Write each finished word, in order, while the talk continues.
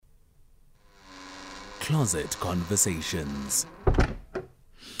Closet Conversations.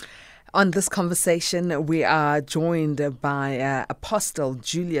 On this conversation, we are joined by Apostle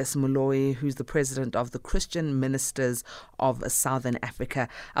Julias Moloi, who's the president of the Christian Ministers of Southern Africa.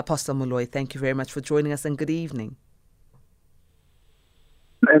 Apostle Moloi, thank you very much for joining us and good evening.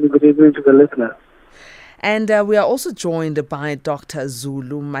 And good evening to the listeners. And we are also joined by Dr.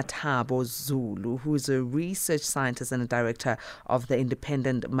 Zulumathabo Zulu, who is a research scientist and a director of the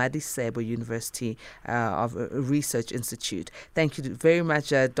independent Madisebo University Research Institute. Thank you very much,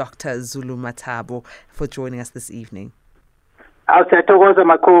 Dr. Zulumathabo, for joining us this evening. Thanks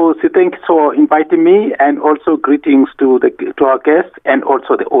for inviting me, and also greetings to our guests and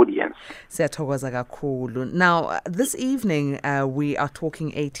also the audience. Now, this evening we are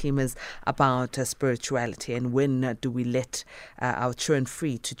talking, A-teamers, about spirituality and when do we let our children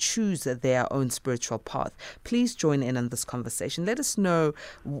free to choose their own spiritual path. Please join in on this conversation. Let us know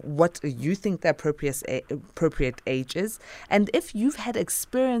what you think the appropriate age is, and if you've had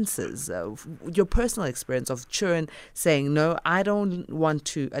experiences, your personal experience of children saying, no, I don't want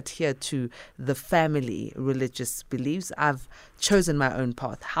to adhere to the family religious beliefs. I've chosen my own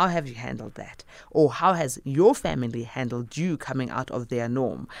path. How have you handled that? Or how has your family handled you coming out of their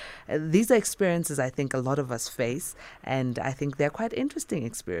norm? These are experiences I think a lot of us face, and I think they're quite interesting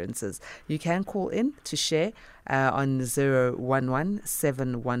experiences. You can call in to share on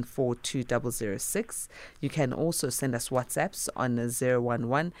 011-714-2006. You can also send us WhatsApps on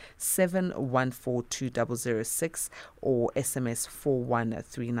 011-714-2006 or SMS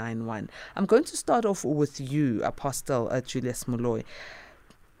 41391. I'm going to start off with you, Apostle Julias Moloi.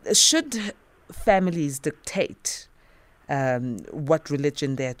 Should families dictate what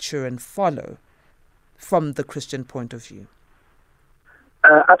religion their children follow from the Christian point of view?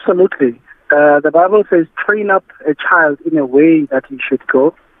 Absolutely. The Bible says, train up a child in a way that he should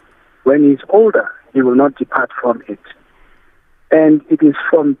go. When he's older, he will not depart from it. And it is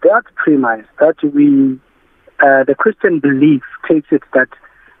from that premise that the Christian belief takes it that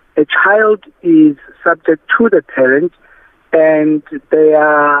a child is subject to the parent, and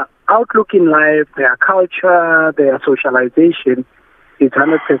their outlook in life, their culture, their socialization is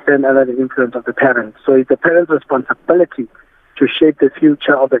 100% under the influence of the parent. So it's the parent's responsibility to shape the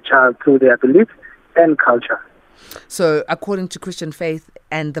future of the child through their belief and culture. So according to Christian faith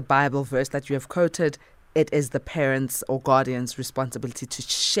and the Bible verse that you have quoted, it is the parents' or guardian's responsibility to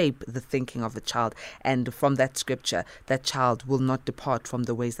shape the thinking of the child. And from that scripture, that child will not depart from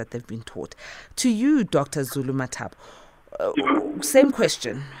the ways that they've been taught. To you, Dr. Zulumathabo, same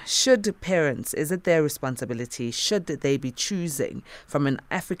question. Should parents, is it their responsibility? Should they be choosing, from an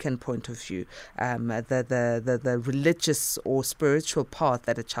African point of view, the religious or spiritual path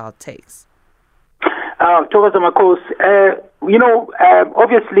that a child takes?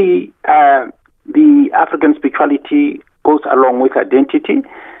 Obviously, the African spirituality goes along with identity,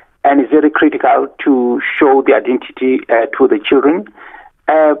 and is very critical to show the identity to the children.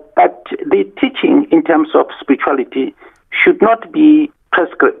 But the teaching in terms of spirituality should not be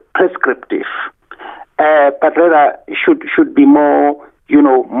prescriptive, but rather should be more,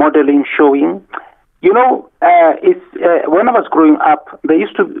 modeling, showing. When I was growing up, they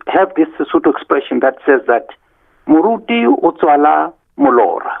used to have this sort of expression that says that Muruti utswala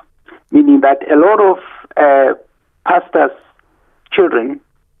molora, meaning that a lot of pastors' children,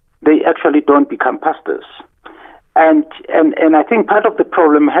 they actually don't become pastors. And I think part of the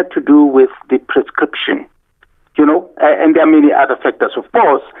problem had to do with the prescription, and there are many other factors, of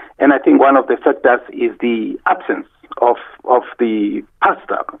course. And I think one of the factors is the absence of the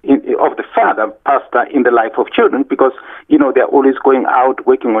pastor, of the father pastor in the life of children, because, they're always going out,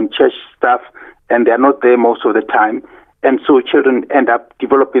 working on church stuff, and they're not there most of the time. And so children end up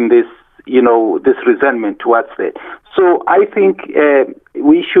developing this, this resentment towards that. So I think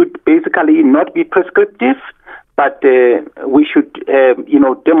we should basically not be prescriptive, but we should,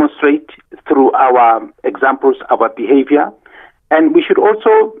 demonstrate through our examples, our behavior. And we should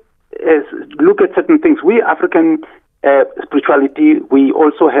also look at certain things. We African spirituality, we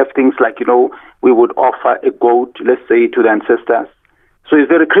also have things like, we would offer a goat, let's say, to the ancestors. So it's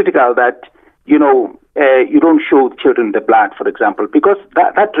very critical that, you don't show children the blood, for example, because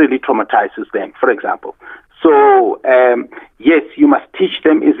that really traumatizes them, for example. So, yes, you must teach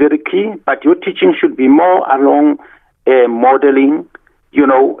them, is very key, but your teaching should be more along modeling,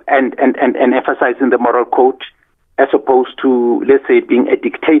 and emphasizing the moral code, as opposed to, let's say, being a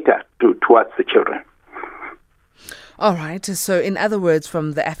dictator towards the children. All right. So in other words,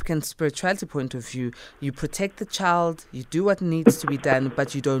 from the African spirituality point of view, you protect the child, you do what needs to be done,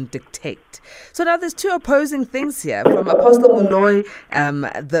 but you don't dictate. So now there's two opposing things here. From Apostle Moloi,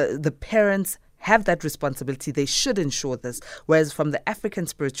 the parents have that responsibility. They should ensure this. Whereas from the African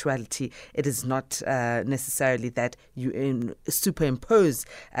spirituality, it is not necessarily that you superimpose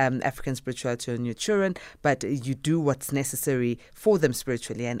African spirituality on your children, but you do what's necessary for them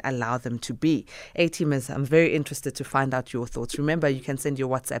spiritually and allow them to be. A-teamers, I'm very interested to find out your thoughts. Remember, you can send your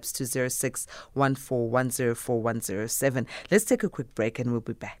WhatsApps to 0614104107. Let's take a quick break and we'll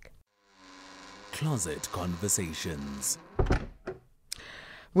be back. Closet Conversations.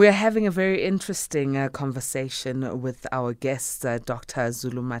 We're having a very interesting conversation with our guests, Dr.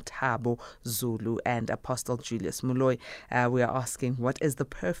 Zulumathabo Zulu and Apostle Julias Moloi. We are asking, what is the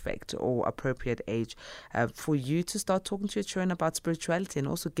perfect or appropriate age for you to start talking to your children about spirituality, and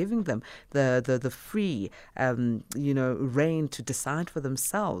also giving them the free, reign to decide for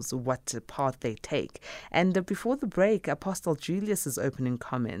themselves what path they take. And before the break, Apostle Julius's opening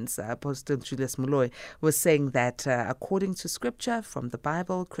comments, Apostle Julias Moloi, was saying that according to Scripture from the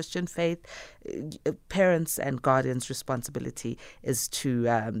Bible, Christian faith, parents and guardians' responsibility is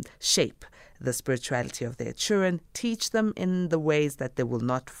to shape the spirituality of their children, teach them in the ways that they will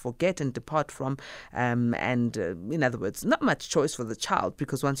not forget and depart from, in other words, not much choice for the child,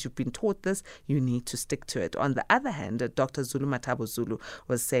 because once you've been taught this, you need to stick to it. On the other hand, Dr. Zulumathabo Zulu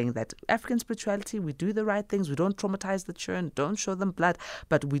was saying that African spirituality, we do the right things, we don't traumatize the children, don't show them blood,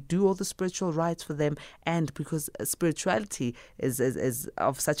 but we do all the spiritual rites for them, and because spirituality is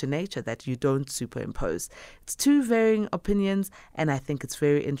of such a nature that you don't superimpose. It's two varying opinions, and I think it's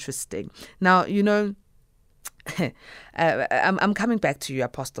very interesting. Now, I'm coming back to you,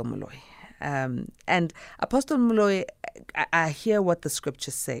 Apostle Moloi. And Apostle Moloi, I hear what the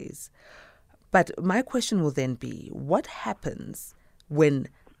Scripture says. But my question will then be, what happens when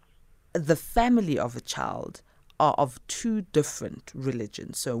the family of a child are of two different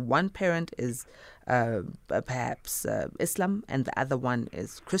religions? So one parent is perhaps Islam and the other one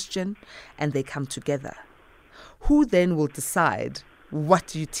is Christian, and they come together. Who then will decide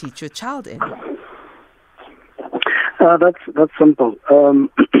what you teach your child in? That's simple.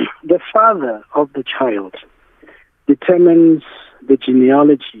 The father of the child determines the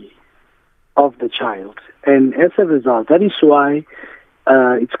genealogy of the child, and as a result, that is why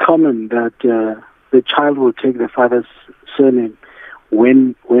it's common that the child will take the father's surname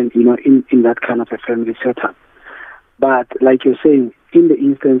when in that kind of a family setup. But like you're saying, in the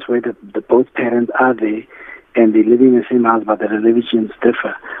instance where the both parents are there and they live in the same house, but the religions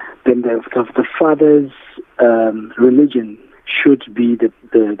differ, then the father's religion should be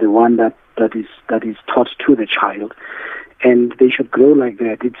the one that is taught to the child, and they should grow like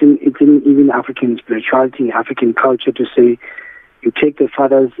that. It's in even African spirituality, African culture, to say you take the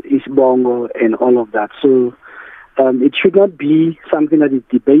father's isibongo and all of that. So it should not be something that is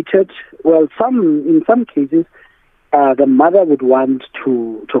debated. Well, in some cases, the mother would want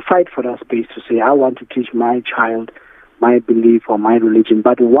to fight for that space, to say, I want to teach my child my belief or my religion.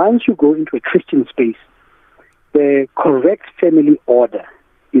 But once you go into a Christian space, the correct family order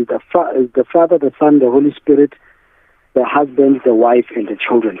is the Father, the Son, the Holy Spirit, the husband, the wife, and the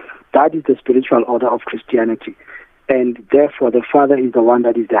children. That is the spiritual order of Christianity. And therefore, the father is the one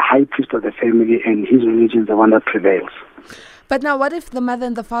that is the high priest of the family, and his religion is the one that prevails. But now, what if the mother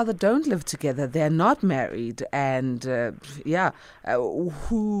and the father don't live together? They're not married, and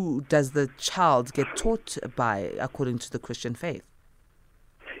who does the child get taught by, according to the Christian faith?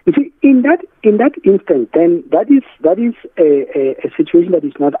 You see, in that instance, then that is a situation that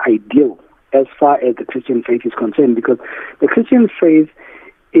is not ideal as far as the Christian faith is concerned, because the Christian faith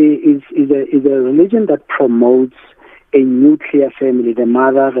is a religion that promotes a nuclear family: the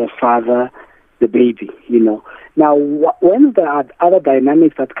mother, the father, the baby. Now, when there are other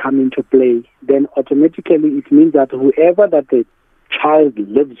dynamics that come into play, then automatically it means that whoever that the child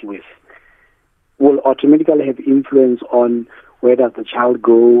lives with will automatically have influence on where does the child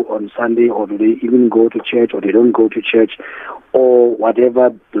go on Sunday, or do they even go to church, or they don't go to church, or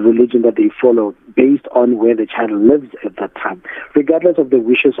whatever religion that they follow, based on where the child lives at that time, regardless of the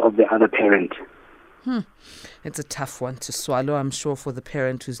wishes of the other parent. It's a tough one to swallow, I'm sure, for the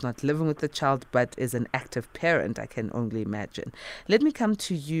parent who's not living with the child but is an active parent. I can only imagine. Let me come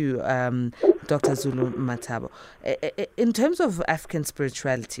to you, Dr. Zulumathabo. In terms of African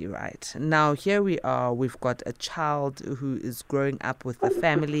spirituality, right, now here we are, we've got a child who is growing up with a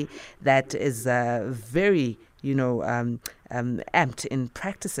family that is very amped in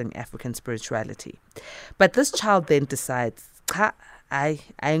practicing African spirituality. But this child then decides,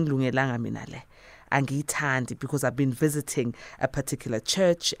 angiyithandi because I've been visiting a particular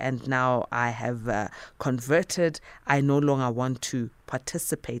church and now I have converted. I no longer want to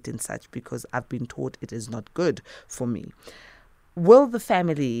participate in such because I've been taught it is not good for me. will the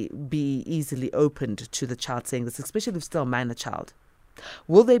family be easily opened to the child saying this, especially if it's still a minor child?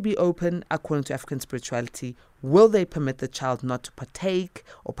 Will they be open according to African spirituality? Will they permit the child not to partake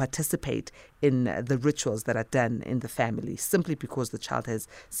or participate in the rituals that are done in the family simply because the child has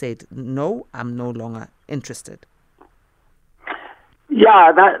said, no, I'm no longer interested?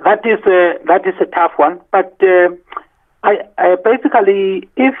 Yeah, that is a tough one. But I basically,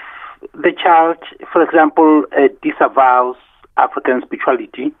 if the child, for example, disavows African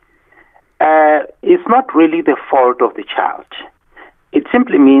spirituality, it's not really the fault of the child. It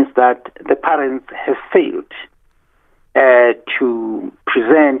simply means that the parents have failed to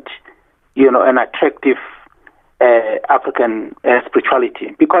present, an attractive African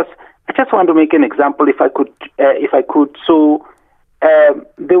spirituality. Because I just want to make an example, if I could. So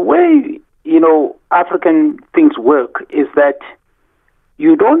the way African things work is that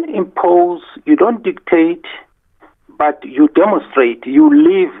you don't impose, you don't dictate, but you demonstrate, you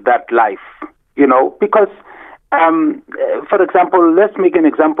live that life. Because. For example, let's make an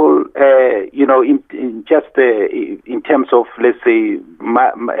example, in terms of, let's say,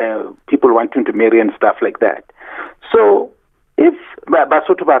 people wanting to marry and stuff like that. So, if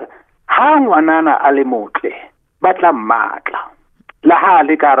Basotho ba ha ngwanana a le motle ba tla matla la ha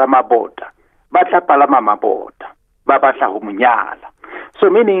le ka ra mabota ba tla palama mabota ba batla ho monyala. So,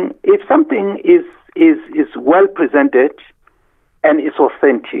 meaning, if something is well presented and is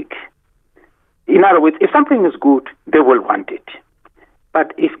authentic, in other words, if something is good, they will want it.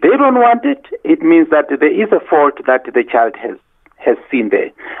 But if they don't want it, it means that there is a fault that the child has seen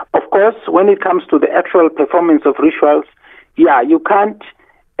there. Of course, when it comes to the actual performance of rituals, you can't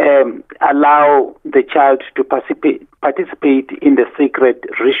allow the child to participate in the sacred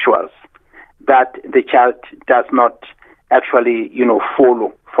rituals that the child does not actually,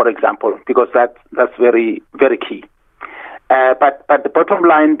 follow, for example, because that's very, very key. But the bottom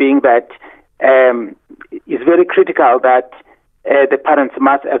line being that it's very critical that the parents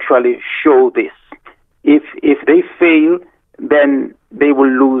must actually show this. If they fail, then they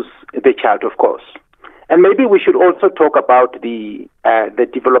will lose the child, of course. And maybe we should also talk about the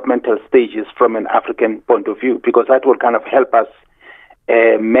developmental stages from an African point of view, because that will kind of help us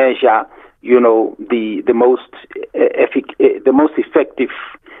measure, the most effective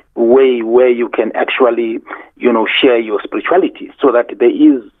way where you can actually, share your spirituality, so that there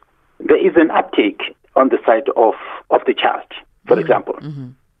is an uptake on the side of the child, for example.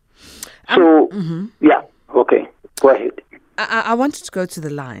 Mm-hmm. So, okay, go ahead. I wanted to go to the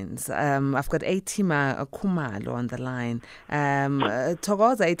lines. I've got Aitima Khumalo on the line.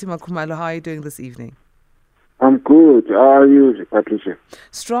 Thokoza Aitima Khumalo, how are you doing this evening? I'm good. How are you, Patricia?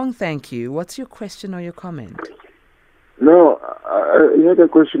 Strong, thank you. What's your question or your comment? No, not a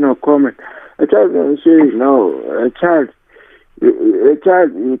question or comment. A child, a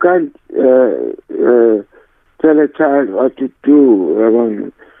child, you can't tell a child what to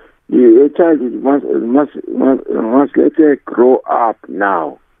do. A child must let her grow up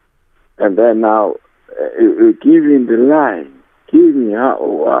now, and then now give him the line, give him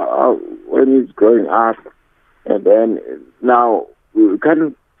how when he's growing up, and then now you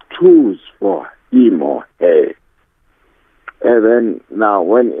can choose for him or her, and then now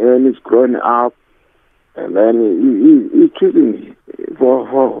when he's growing up, and then he's choosing for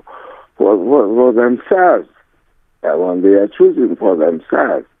themselves, and when they are choosing for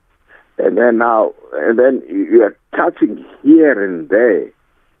themselves. And then you are touching here and there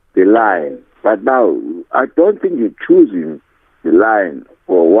the line. But now I don't think you're choosing the line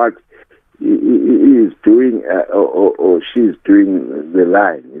for what he is doing or she's doing the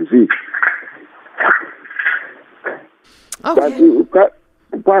line. You see. Okay. But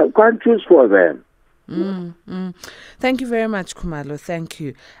you can't choose for them. Thank you very much, Khumalo. Thank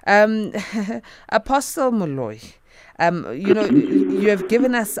you. Apostle Moloi. You have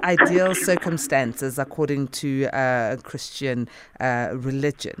given us ideal circumstances according to Christian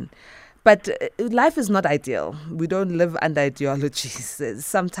religion. But life is not ideal. We don't live under ideologies.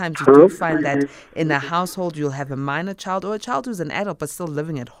 Sometimes you do find that in a household you'll have a minor child or a child who's an adult but still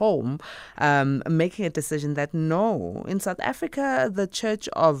living at home, making a decision that no. In South Africa, the Church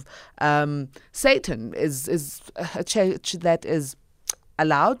of Satan is a church that is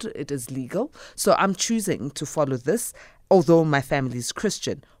allowed, it is legal. So I'm choosing to follow this, although my family is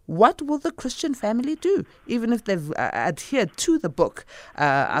Christian. What will the Christian family do, even if they've adhered to the book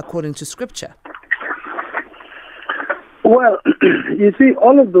according to Scripture? Well, you see,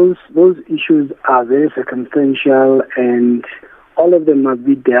 all of those issues are very circumstantial, and all of them must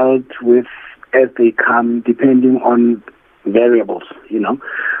be dealt with as they come, depending on variables,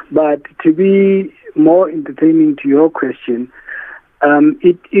 But to be more entertaining to your question,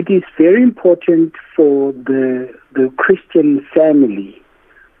 it is very important for the Christian family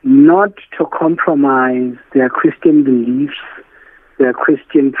not to compromise their Christian beliefs, their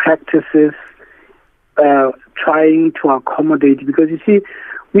Christian practices, trying to accommodate, because you see,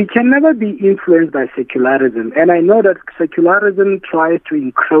 we can never be influenced by secularism. And I know that secularism tries to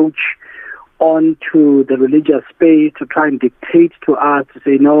encroach onto the religious space to try and dictate to us, to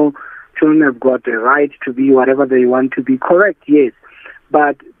say, no, children have got the right to be whatever they want to be. Correct, yes.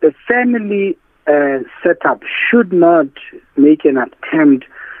 But the family setup should not make an attempt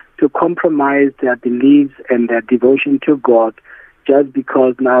to compromise their beliefs and their devotion to God just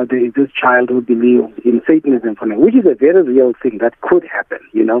because now there is this child who believes in Satanism, for me, which is a very real thing that could happen,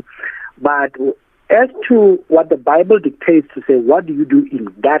 you know. But as to what the Bible dictates to say, what do you do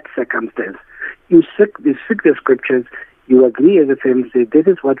in that circumstance? You seek the scriptures, you agree as a family, say, this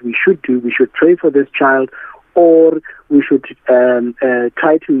is what we should do. We should pray for this child, or we should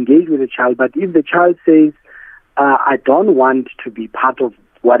try to engage with the child. But if the child says, I don't want to be part of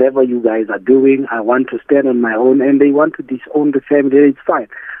whatever you guys are doing, I want to stand on my own, and they want to disown the family, it's fine.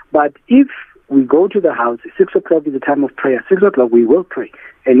 But if we go to the house, 6 o'clock is the time of prayer, 6 o'clock we will pray.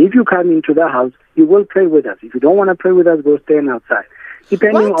 And if you come into the house, you will pray with us. If you don't want to pray with us, go stand outside.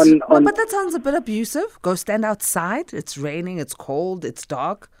 Depending on No, but that sounds a bit abusive. Go stand outside. It's raining, it's cold, it's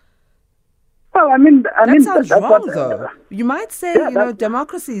dark. Well, that sounds wrong, though. You might say,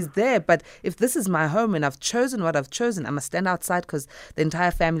 democracy is there, but if this is my home and I've chosen what I've chosen, I must stand outside because the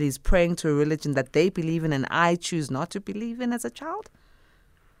entire family is praying to a religion that they believe in and I choose not to believe in as a child?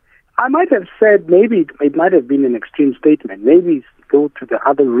 I might have said, maybe it might have been an extreme statement. Maybe go to the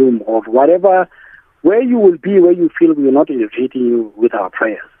other room or whatever, where you will be, where you feel we're not irritating you with our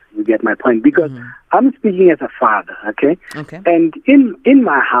prayers. You get my point? Because I'm speaking as a father, okay? And in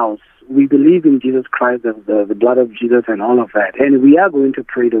my house, we believe in Jesus Christ, the blood of Jesus and all of that. And we are going to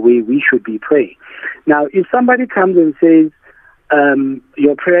pray the way we should be praying. Now, if somebody comes and says,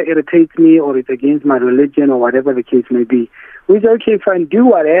 your prayer irritates me or it's against my religion or whatever the case may be, we say, okay, fine, do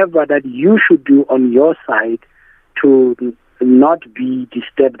whatever that you should do on your side to not be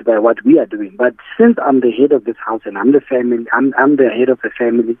disturbed by what we are doing. But since I'm the head of this house and I'm the family, I'm the head of the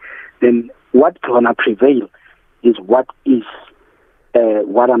family, then what's going to prevail is what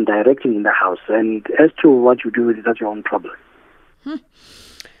I'm directing in the house. And as to what you do with it, that's your own problem.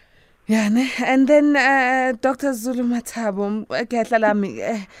 Yeah, and then Dr. Zulumathabo,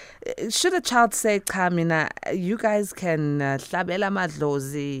 should a child say, Kamina, you guys can hlabela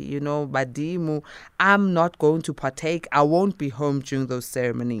madlozi, badimu, I'm not going to partake, I won't be home during those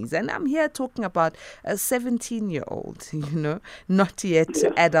ceremonies. And I'm here talking about a 17-year-old, not yet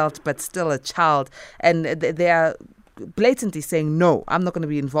adult, but still a child. And they are blatantly saying, no, I'm not going to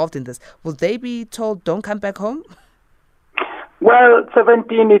be involved in this. Will they be told, don't come back home? Well,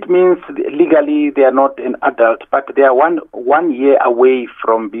 17, it means legally they are not an adult, but they are one year away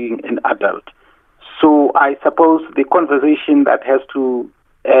from being an adult. So I suppose the conversation that has to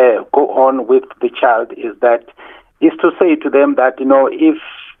go on with the child is to say to them that, if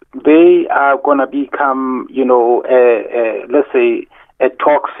they are going to become, let's say, a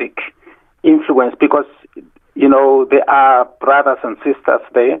toxic influence, because, there are brothers and sisters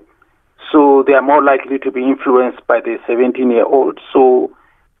there, so they are more likely to be influenced by the 17-year-old. So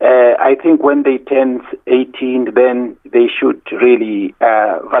I think when they turn 18, then they should really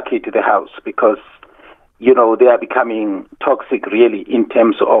vacate the house because, they are becoming toxic really in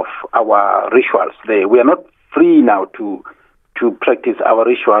terms of our rituals there. We are not free now to practice our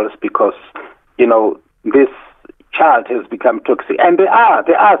rituals because, this child has become toxic. And there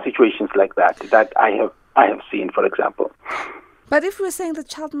are situations like that I have seen, for example. But if we're saying the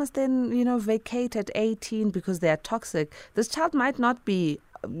child must then, vacate at 18 because they are toxic, this child might not be,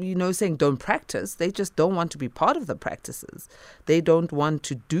 saying don't practice. They just don't want to be part of the practices. They don't want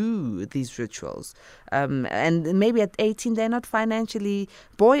to do these rituals. And maybe at 18, they're not financially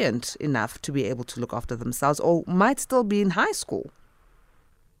buoyant enough to be able to look after themselves or might still be in high school.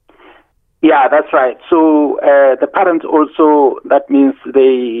 Yeah, that's right. So the parents also, that means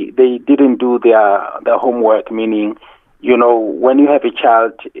they didn't do their homework, meaning, when you have a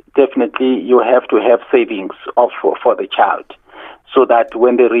child, definitely you have to have savings for the child so that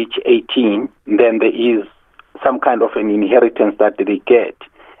when they reach 18, then there is some kind of an inheritance that they get,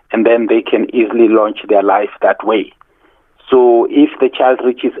 and then they can easily launch their life that way. So if the child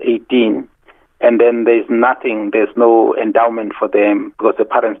reaches 18 and then there's no endowment for them because the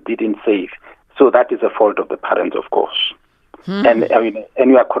parents didn't save, so that is a fault of the parents, of course. And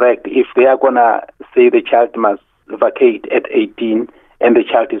you are correct. If they are going to say the child must vacate at 18 and the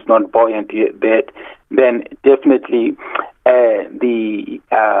child is not buoyant yet, then definitely the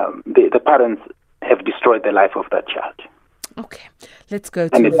parents have destroyed the life of that child. Okay, let's go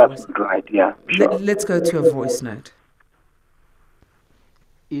to and a it voice. doesn't right, yeah. Sure. Let's go to a voice note.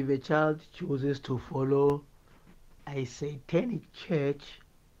 If a child chooses to follow a satanic church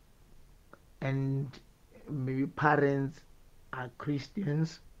and maybe parents are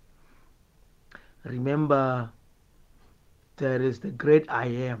Christians, remember there is the great I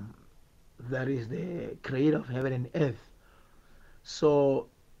am, that is the creator of heaven and earth. So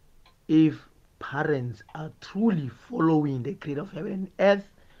if parents are truly following the creator of heaven and earth,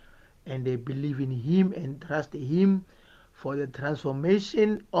 and they believe in him and trust him for the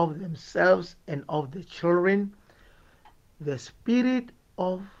transformation of themselves and of the children, the Spirit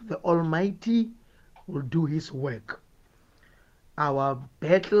of the Almighty will do his work. Our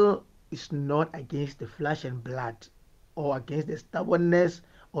battle is not against the flesh and blood or against the stubbornness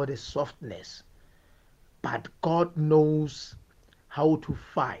or the softness, but God knows how to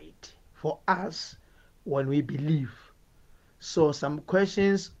fight for us when we believe. So some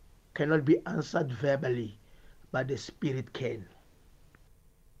questions cannot be answered verbally, but the Spirit can.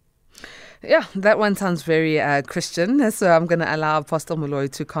 Yeah, that one sounds very Christian, so I'm going to allow Apostle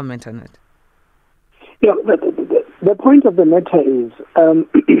Moloi to comment on it. Yeah, the point of the matter is,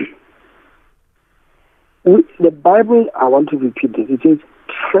 the Bible, I want to repeat this, it says,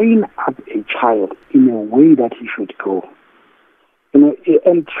 train up a child in a way that he should go. You know,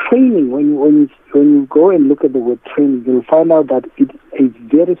 and training, when you go and look at the word training, you'll find out that it's a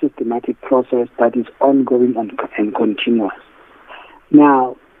very systematic process that is ongoing and continuous.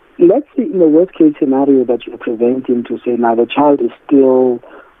 Now, let's say in the worst case scenario that you're presenting to say, now the child is still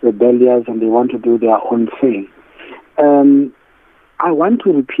rebellious and they want to do their own thing. I want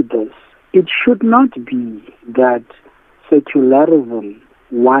to repeat this. It should not be that secularism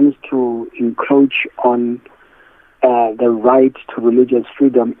wants to encroach on the right to religious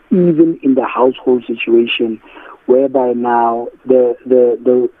freedom, even in the household situation, whereby now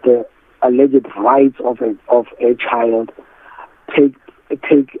the alleged rights of a child take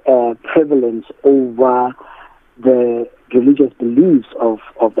prevalence over the religious beliefs of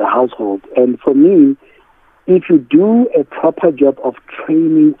the household. And for me, if you do a proper job of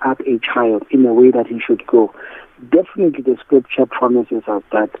training up a child in a way that he should go, definitely the scripture promises us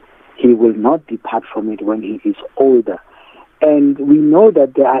that he will not depart from it when he is older. And we know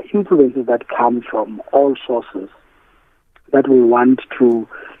that there are influences that come from all sources that we want to,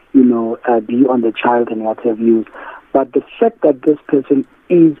 be on the child and what have you. But the fact that this person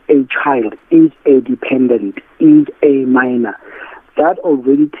is a child, is a dependent, is a minor, that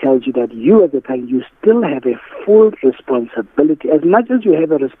already tells you that you as a parent, you still have a full responsibility. As much as you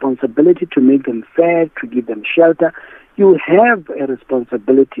have a responsibility to make them fed, to give them shelter, you have a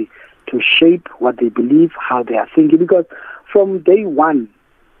responsibility to shape what they believe, how they are thinking, because from day one,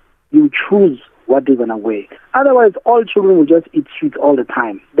 you choose what they're going to wear. Otherwise, all children will just eat sweets all the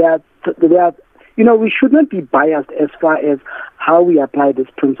time. We should not be biased as far as how we apply this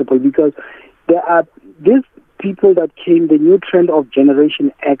principle, because there are these people that came, the new trend of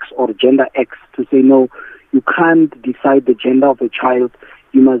Generation X or Gender X, to say, no, you can't decide the gender of a child.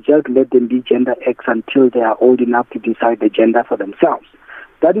 You must just let them be Gender X until they are old enough to decide the gender for themselves.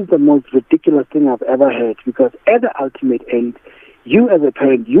 That is the most ridiculous thing I've ever heard, because at the ultimate end, you as a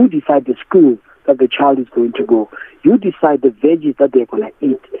parent, you decide the school that the child is going to go. You decide the veggies that they're going to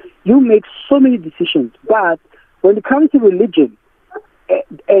eat. You make so many decisions. But when it comes to religion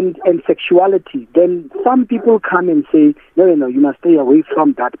and sexuality, then some people come and say, no, you must stay away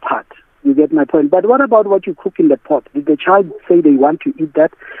from that part. You get my point. But what about what you cook in the pot? Did the child say they want to eat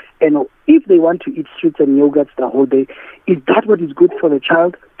that? And if they want to eat sweets and yogurts the whole day, is that what is good for the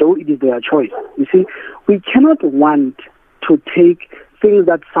child? Though it is their choice. You see, we cannot want to take things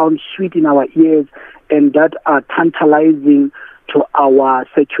that sound sweet in our ears and that are tantalizing to our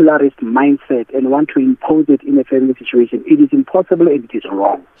secularist mindset and want to impose it in a family situation. It is impossible and it is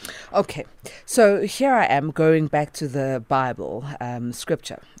wrong. Okay, so here I am going back to the Bible,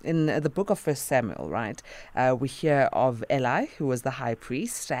 scripture. In the book of 1 Samuel, right, we hear of Eli, who was the high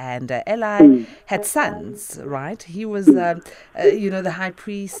priest, and Eli had sons, right? He was, the high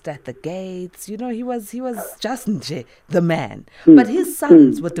priest at the gates. He was just the man. But his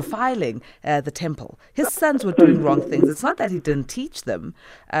sons were defiling the temple. His sons were doing wrong things. It's not that he didn't teach them.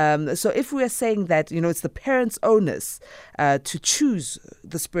 So if we are saying that, it's the parents' onus to choose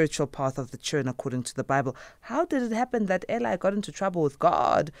the spiritual path of the children according to the Bible, how did it happen that Eli got into trouble with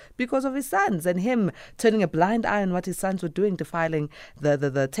God because of his sons and him turning a blind eye on what his sons were doing, defiling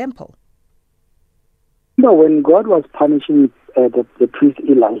the temple? When God was punishing the priest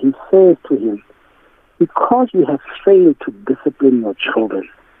Eli, he says to him, because you have failed to discipline your children,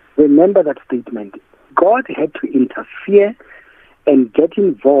 remember that statement. God had to interfere and get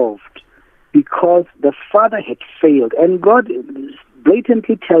involved because the father had failed. And God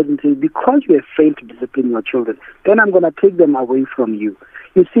blatantly tells him, because you have failed to discipline your children, then I'm going to take them away from you.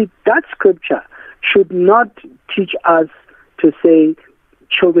 You see, that scripture should not teach us to say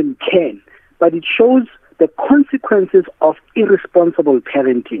children can, but it shows the consequences of irresponsible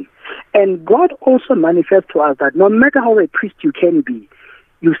parenting. And God also manifests to us that no matter how a priest you can be,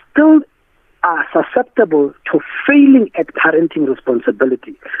 you still are susceptible to failing at parenting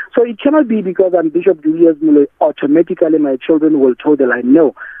responsibility. So it cannot be because I'm Bishop Julias Moloi, automatically my children will toe the line.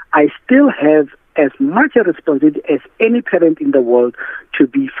 No, I still have as much a responsibility as any parent in the world to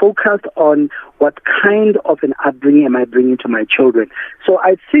be focused on what kind of an upbringing am I bringing to my children. So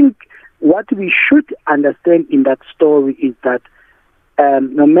I think what we should understand in that story is that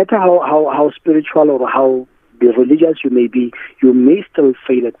no matter how spiritual or how religious you may be, you may still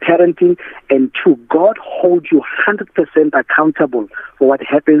fail at parenting, and to God hold you 100% accountable for what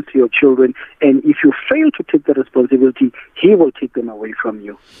happens to your children. And if you fail to take the responsibility, He will take them away from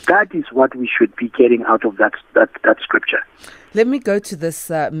you. That is what we should be getting out of that scripture. Let me go to this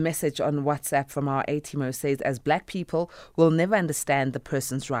message on WhatsApp from our A-teamer who says, as black people, we'll never understand the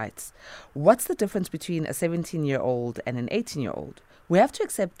person's rights. What's the difference between a 17-year-old and an 18-year-old? We have to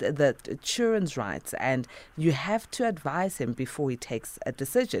accept the children's rights, and you have to advise him before he takes a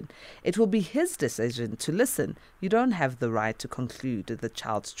decision. It will be his decision to listen. You don't have the right to conclude the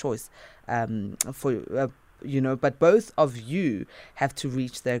child's choice but both of you have to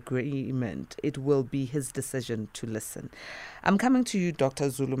reach the agreement. It will be his decision to listen. I'm coming to you, Dr.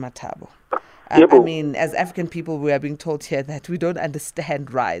 Zulumathabo. I mean, as African people, we are being told here that we don't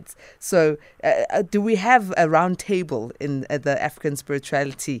understand rights. So do we have a round table in the African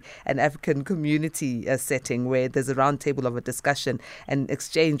spirituality and African community setting where there's a round table of a discussion and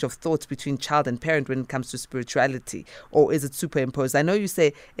exchange of thoughts between child and parent when it comes to spirituality? Or is it superimposed? I know you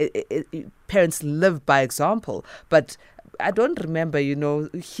say parents live by example, but I don't remember,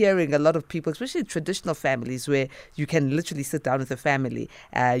 hearing a lot of people, especially traditional families, where you can literally sit down with a family,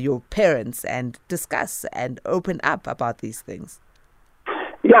 your parents, and discuss and open up about these things.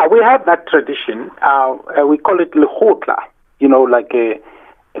 Yeah, we have that tradition. We call it lehotla, like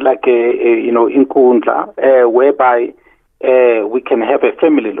inkundla, whereby we can have a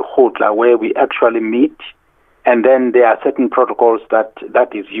family lehotla where we actually meet, and then there are certain protocols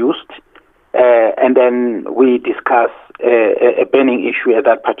that is used. And then we discuss a burning issue at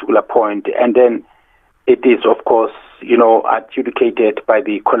that particular point, and then it is, of course, adjudicated by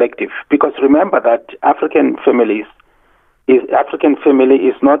the collective. Because remember that African family is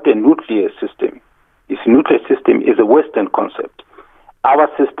not a nuclear system. Its nuclear system is a Western concept. Our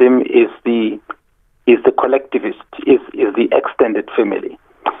system is the collectivist, is the extended family.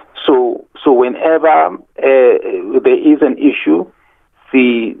 So whenever there is an issue,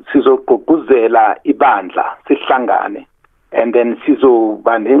 sizogqugquzela ibandla sihlangane, and then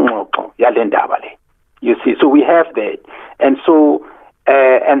sizoba nengxoxo yale ndaba le. You see, so we have that, and so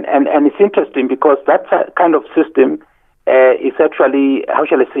and it's interesting because that kind of system is actually, how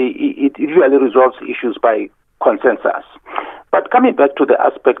shall I say, it usually resolves issues by consensus. But coming back to the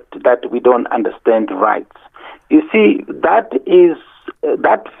aspect that we don't understand rights, you see, that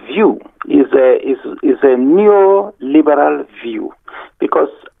view is a neoliberal view. Because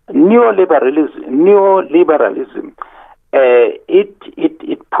neoliberalism,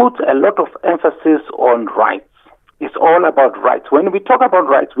 it puts a lot of emphasis on rights. It's all about rights. When we talk about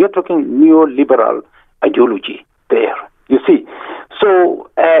rights, we are talking neoliberal ideology there, you see. So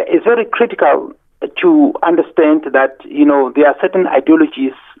it's very critical to understand that, there are certain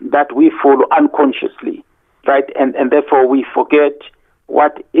ideologies that we follow unconsciously, right? And therefore we forget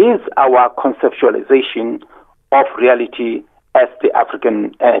what is our conceptualization of reality as the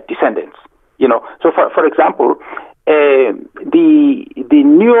African descendants, So, for example, the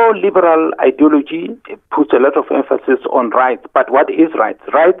neoliberal ideology puts a lot of emphasis on rights. But what is rights?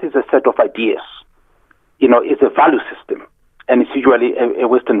 Rights is a set of ideas. It's a value system, and it's usually a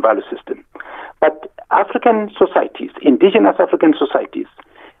Western value system. But African societies, indigenous African societies,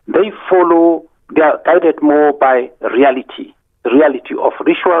 they are guided more by reality of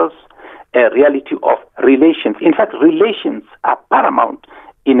rituals, a reality of relations. In fact, relations are paramount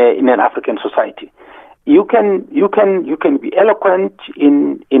in an African society. You can be eloquent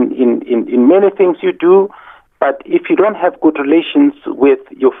in many things you do, but if you don't have good relations with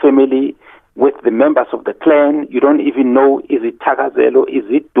your family, with the members of the clan, you don't even know, is it Takazelo, is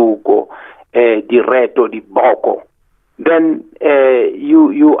it Dugo, the Red or the Boko? then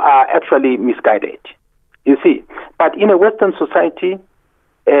you are actually misguided. You see, but in a Western society,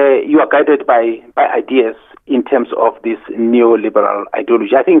 you are guided by ideas in terms of this neoliberal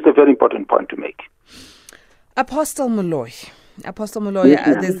ideology. I think it's a very important point to make. Apostle Moloi,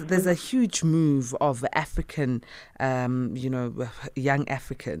 there's a huge move of African, young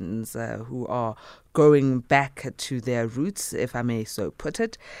Africans who are going back to their roots, if I may so put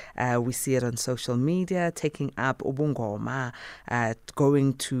it. We see it on social media, taking up ubungoma,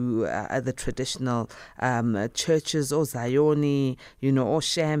 going to the traditional churches, or Zayoni, or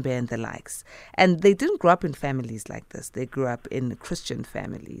Shembe and the likes. And they didn't grow up in families like this. They grew up in Christian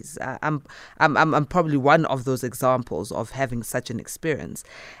families. I'm probably one of those examples of having such an experience.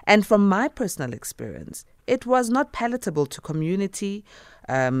 And from my personal experience, it was not palatable to community,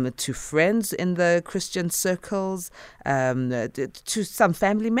 to friends in the Christian circles, to some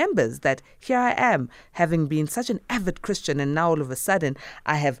family members, that here I am, having been such an avid Christian, and now all of a sudden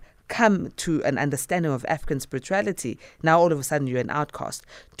I have come to an understanding of African spirituality. Now all of a sudden you're an outcast.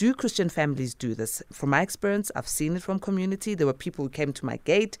 Do Christian families do this? From my experience, I've seen it from community. There were people who came to my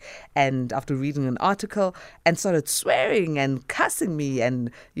gate and after reading an article and started swearing and cussing me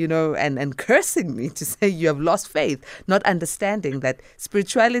and cursing me to say you have lost faith, not understanding that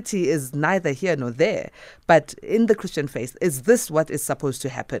spirituality is neither here nor there. But in the Christian faith, is this what is supposed to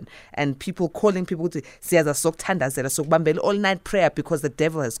happen? And people calling people to all night prayer because the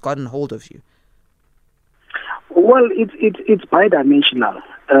devil has gotten hold of you. Well, it's bidimensional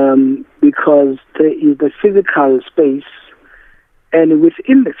because there is the physical space, and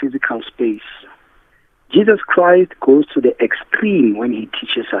within the physical space, Jesus Christ goes to the extreme when he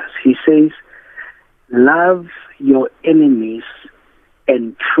teaches us. He says, love your enemies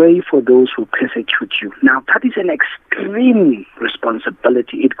and pray for those who persecute you. Now, that is an extreme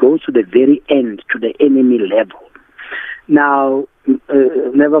responsibility. It goes to the very end, to the enemy level. Now,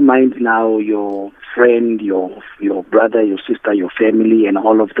 never mind now your friend, your brother, your sister, your family, and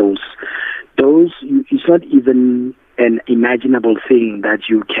all of those. It's not even an imaginable thing that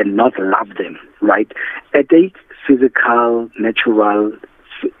you cannot love them, right? At a physical, natural,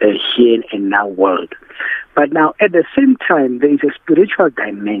 here and now world. But now, at the same time, there is a spiritual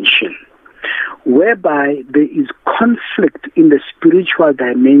dimension whereby there is conflict in the spiritual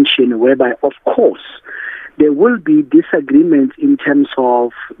dimension, whereby, of course, there will be disagreements in terms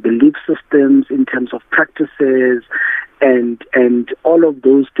of belief systems, in terms of practices, and all of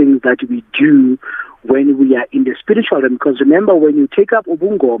those things that we do when we are in the spiritual realm. Because remember, when you take up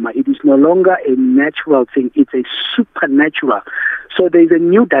ubungoma, it is no longer a natural thing, it's a supernatural. So there is a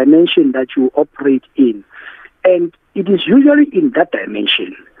new dimension that you operate in. And it is usually in that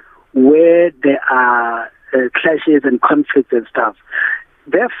dimension where there are clashes and conflicts and stuff.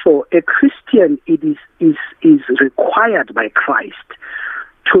 Therefore, a Christian is required by Christ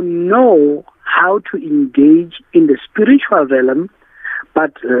to know how to engage in the spiritual realm,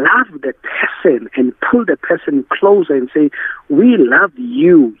 but love the person and pull the person closer and say, we love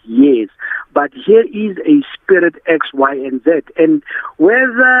you, yes, but here is a spirit X, Y, and Z. And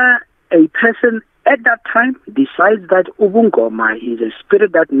whether a person at that time decides that ubungoma is a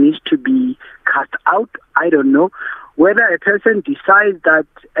spirit that needs to be cast out, I don't know. Whether a person decides that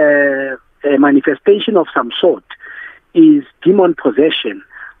a manifestation of some sort is demon possession,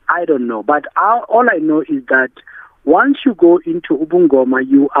 I don't know. But all I know is that once you go into ubungoma,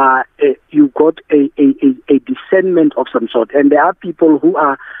 you got a discernment of some sort. And there are people who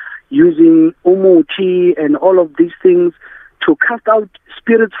are using umuti and all of these things to cast out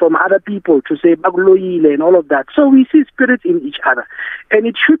spirits from other people, to say baguloile and all of that. So we see spirits in each other. And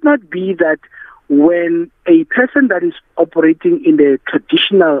it should not be that when a person that is operating in the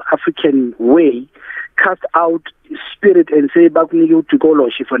traditional African way cast out spirit and say baguliyo to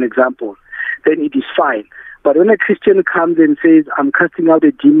goloshi, for an example, then it is fine. But when a Christian comes and says, I'm casting out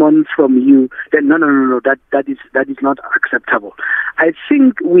a demon from you, then no, that is not acceptable. I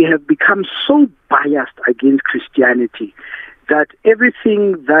think we have become so biased against Christianity that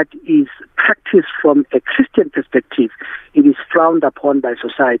everything that is practiced from a Christian perspective, it is frowned upon by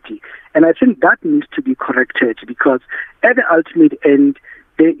society. And I think that needs to be corrected, because at the ultimate end,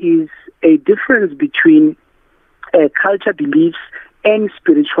 there is a difference between culture beliefs and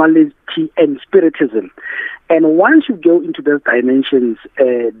spirituality and spiritism. And once you go into those dimensions,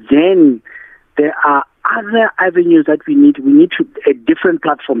 then there are other avenues that we need to a different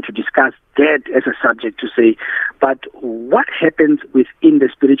platform to discuss that as a subject, to say, but what happens within the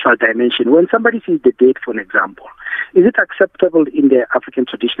spiritual dimension when somebody sees the dead, for an example? Is it acceptable in the African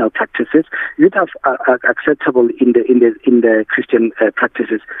traditional practices? Is it acceptable in the Christian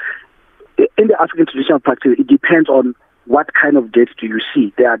practices? In the African traditional practice, it depends on what kind of dates do you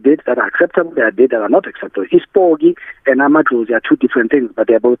see? There are dates that are acceptable, there are dates that are not acceptable. Ispogi and amadlozi are two different things, but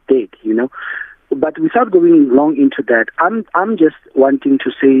they're both dates, But without going long into that, I'm just wanting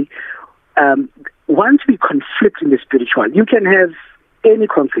to say, once we conflict in the spiritual, you can have any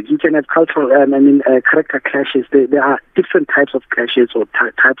conflict. You can have cultural, character clashes. There are different types of clashes or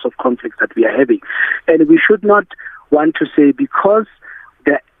types of conflicts that we are having. And we should not want to say because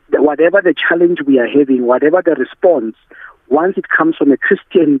whatever the challenge we are having, whatever the response, once it comes from a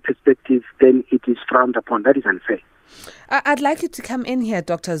Christian perspective, then it is frowned upon. That is unfair. I'd like you to come in here,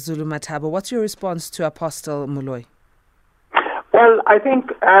 Dr. Zulumathabo. What's your response to Apostle Moloi? Well, I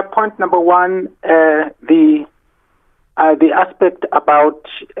think point number one, the aspect about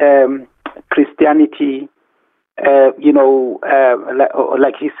Christianity,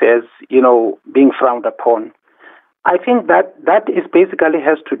 like he says, being frowned upon. I think that is basically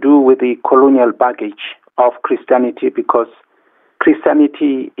has to do with the colonial baggage of Christianity, because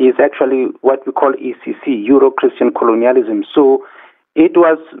Christianity is actually what we call ECC, Euro-Christian colonialism. So it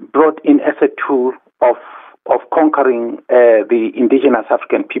was brought in as a tool of conquering the indigenous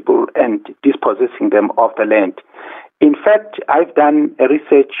African people and dispossessing them of the land. In fact, I've done a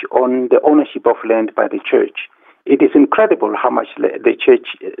research on the ownership of land by the church. It is incredible how much the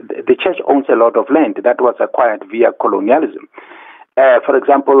church owns a lot of land that was acquired via colonialism. For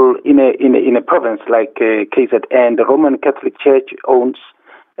example, in a province like KZN, the Roman Catholic Church owns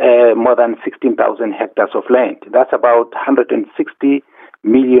more than 16,000 hectares of land. That's about 160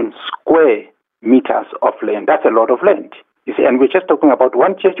 million square meters of land. That's a lot of land. You see, and we're just talking about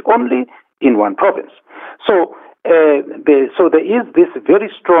one church only in one province. So there is this very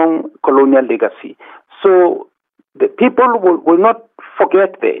strong colonial legacy. So the people will not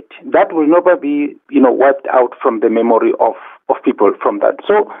forget that. That will never be, wiped out from the memory of people from that.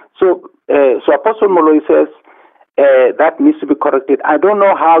 So Apostle Moloi says that needs to be corrected. I don't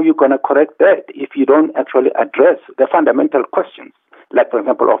know how you're going to correct that if you don't actually address the fundamental questions, like, for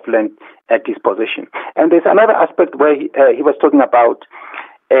example, of land disposition. And there's another aspect where he was talking about,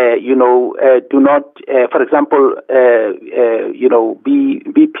 do not, for example,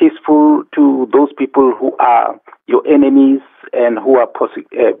 be peaceful to those people who are your enemies and who are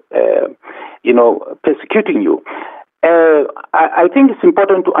persecuting you. I think it's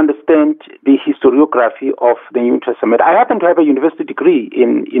important to understand the historiography of the New Testament. I happen to have a university degree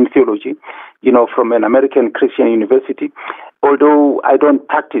in theology, from an American Christian university, although I don't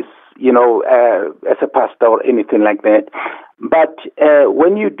practice, as a pastor or anything like that. But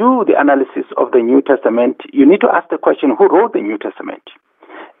when you do the analysis of the New Testament, you need to ask the question, who wrote the New Testament?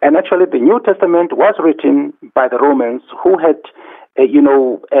 And actually, the New Testament was written by the Romans, who had,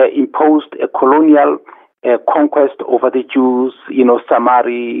 imposed a colonial conquest over the Jews,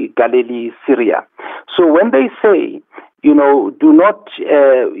 Samaria, Galilee, Syria. So when they say, do not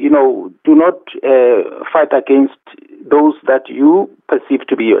fight against those that you perceive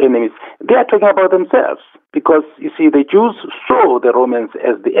to be your enemies, they are talking about themselves, because you see, the Jews saw the Romans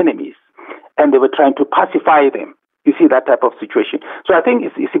as the enemies, and they were trying to pacify them. You see that type of situation. So I think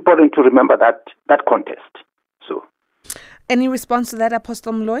it's important to remember that context. So, any response to that,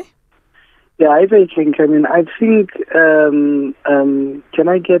 Apostle Moloi? Yeah, if I can come in, I think, can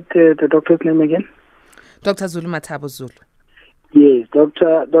I get the doctor's name again? Dr. Zulumathabo Zulu. Yes,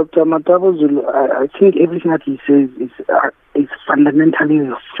 Dr. Mathabo Zulu, I think everything that he says is fundamentally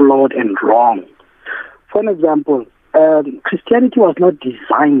flawed and wrong. For example, Christianity was not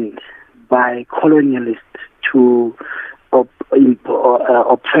designed by colonialists to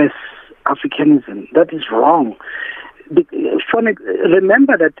oppress Africanism. That is wrong.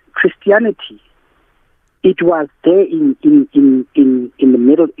 Remember that Christianity, it was there in the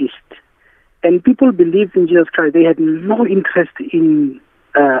Middle East, and people believed in Jesus Christ. They had no interest in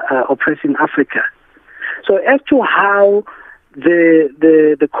oppressing Africa. So as to how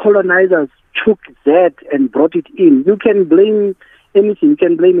the colonizers took that and brought it in, you can blame anything. You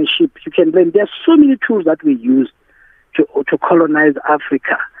can blame a ship. You can blame. There are so many tools that we used to colonize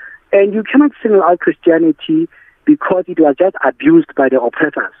Africa, and you cannot single out Christianity because it was just abused by the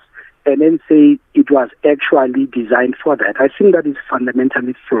oppressors and then say it was actually designed for that. I think that is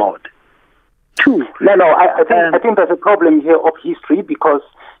fundamentally flawed. Two. I think there's a problem here of history, because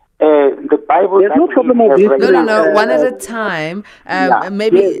the Bible... There's no problem of history. No, one at a time.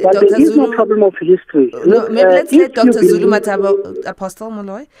 Maybe yes, Dr. there is Zulu... no problem of history. No, maybe let's let Dr. Zulumathabo, Apostle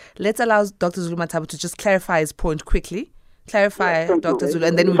Moloi, let's allow Dr. Zulumathabo to just clarify his point quickly. Clarify, Dr. Zulu,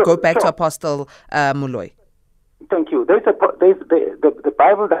 and then we go back to Apostle Moloi. Thank you. There's the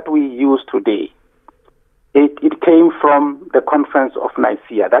Bible that we use today. It came from the Conference of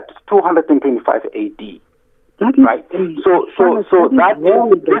Nicaea. That's 225 AD. right? So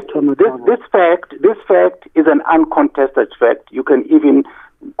this fact is an uncontested fact. You can even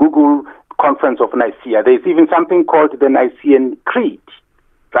Google Conference of Nicaea. There's even something called the Nicene Creed,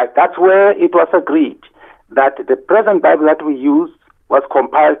 right? That's where it was agreed that the present Bible that we use was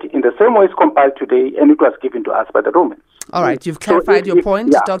compiled in the same way it's compiled today, and it was given to us by the Romans. All right, you've clarified your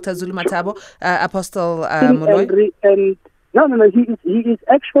point, Dr. Zulumathabo. Apostle Moloi? No, he is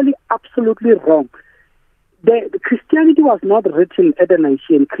actually absolutely wrong. The Christianity was not written at the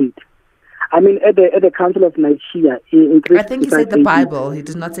Nicene Creed. I mean, at the Council of Nicaea. I think he said the Bible. He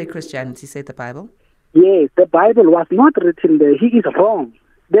did not say Christianity. He said the Bible. Yes, the Bible was not written there. He is wrong.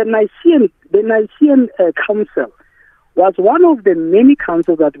 The Nicene Council was one of the many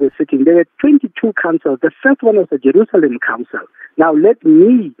councils that were sitting. There were 22 councils. The first one was the Jerusalem Council. Now, let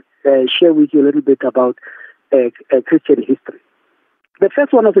me share with you a little bit about Christian history. The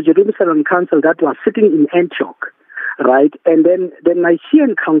first one was the Jerusalem Council that was sitting in Antioch, right? And then the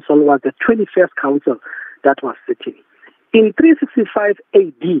Nicene Council was the 21st council that was sitting. In 365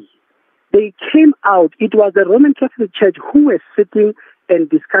 AD, they came out. It was the Roman Catholic Church who were sitting and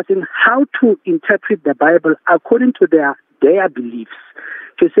discussing how to interpret the Bible according to their beliefs.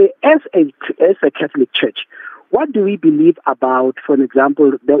 To say, as a Catholic Church, what do we believe about, for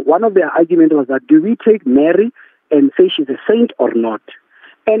example, one of their arguments was that do we take Mary and say she's a saint or not?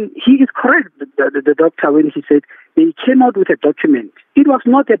 And he is correct, the doctor, when he said they came out with a document. It was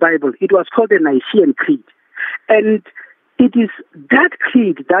not a Bible. It was called the Nicene Creed. And it is that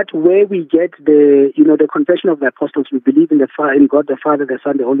creed that where we get the confession of the apostles. We believe in in God the Father, the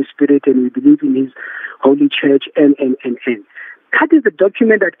Son, the Holy Spirit, and we believe in His holy church. And that is the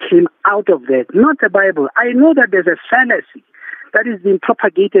document that came out of that, not the Bible. I know that there's a fallacy that is being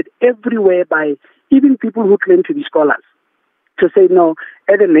propagated everywhere by even people who claim to be scholars to say no.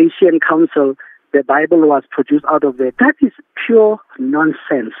 At the Nicene Council, the Bible was produced out of there. That is pure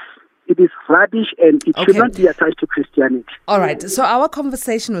nonsense. It is rubbish, and it should not be attached to Christianity. All right. So our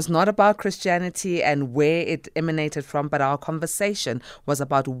conversation was not about Christianity and where it emanated from, but our conversation was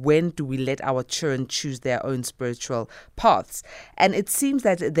about when do we let our children choose their own spiritual paths. And it seems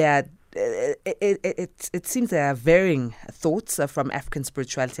that it seems there are varying thoughts from African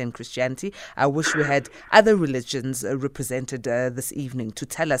spirituality and Christianity. I wish we had other religions represented this evening to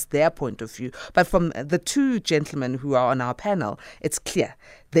tell us their point of view. But from the two gentlemen who are on our panel, it's clear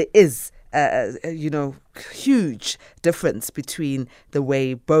there is huge difference between the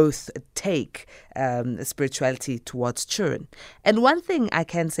way both take spirituality towards children. And one thing I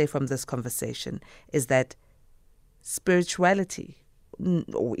can say from this conversation is that spirituality,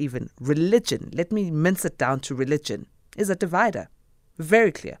 or even religion, let me mince it down to religion, is a divider.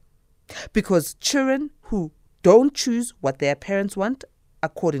 Very clear. Because children who don't choose what their parents want,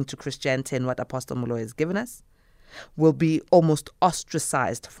 according to Christianity and what Apostle Moloi has given us, will be almost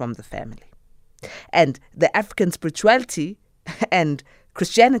ostracized from the family. And the African spirituality and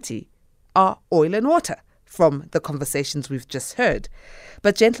Christianity are oil and water from the conversations we've just heard.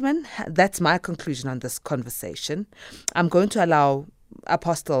 But gentlemen, that's my conclusion on this conversation. I'm going to allow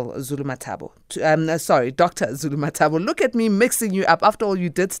Apostle Zulumathabo, Dr. Zulumathabo. Look at me mixing you up. After all, you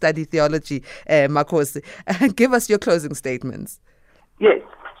did study theology, Makosi. Give us your closing statements. Yes.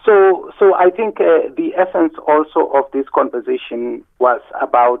 So I think the essence also of this conversation was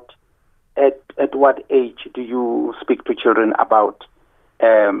about at what age do you speak to children about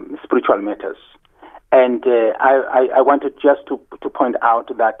spiritual matters. And I wanted just to point out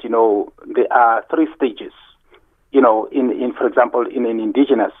that, there are three stages, in for example, in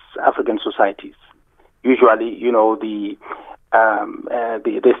indigenous African societies. Usually, the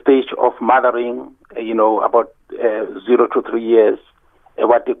stage of mothering, about 0 to 3 years,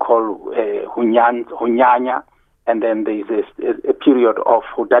 what they call hunyanya, and then there is a period of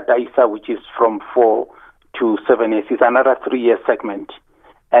hudadaisa, which is from 4 to 7 years. It's another 3-year segment.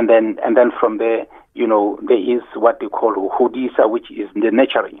 And then from there, there is what they call hudisa, which is the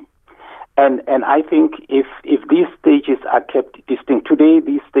nurturing. And I think if these stages are kept distinct, today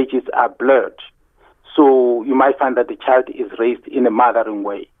these stages are blurred. So you might find that the child is raised in a mothering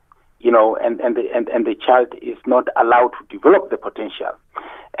way, and the child is not allowed to develop the potential.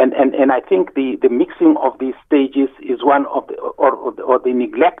 And I think the mixing of these stages is one of the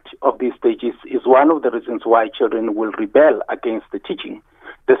neglect of these stages is one of the reasons why children will rebel against the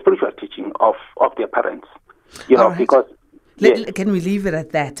spiritual teaching of their parents. Right. Because can we leave it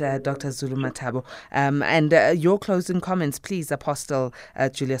at that, Dr. Zulumathabo? And your closing comments, please, Apostle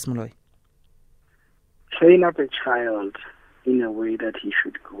Julias Moloi. Train up a child in a way that he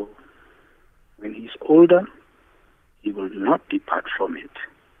should go. When he's older, he will not depart from it.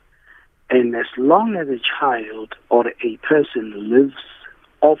 And as long as a child or a person lives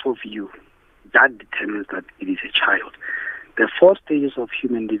off of you, that determines that it is a child. The 4 stages of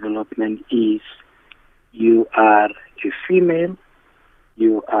human development is you are a female,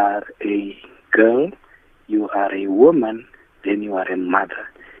 you are a girl, you are a woman, then you are a mother.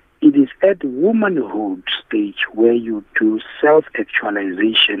 It is at womanhood stage where you do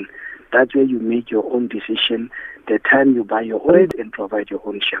self-actualization. That's where you make your own decision, the time you buy your own and provide your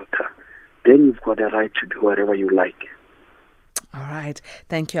own shelter. Then you've got a right to do whatever you like. All right.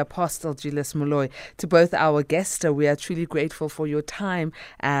 Thank you, Apostle Julias Moloi. To both our guests, we are truly grateful for your time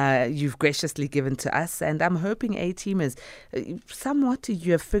you've graciously given to us. And I'm hoping, A-teamers, somewhat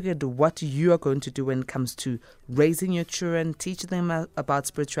you have figured what you are going to do when it comes to raising your children, teaching them about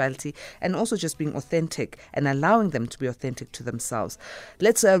spirituality, and also just being authentic and allowing them to be authentic to themselves.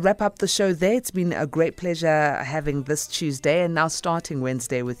 Let's wrap up the show there. It's been a great pleasure having this Tuesday and now starting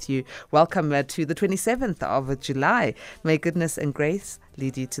Wednesday with you. Welcome to the 27th of July. May goodness and grace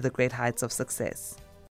lead you to the great heights of success.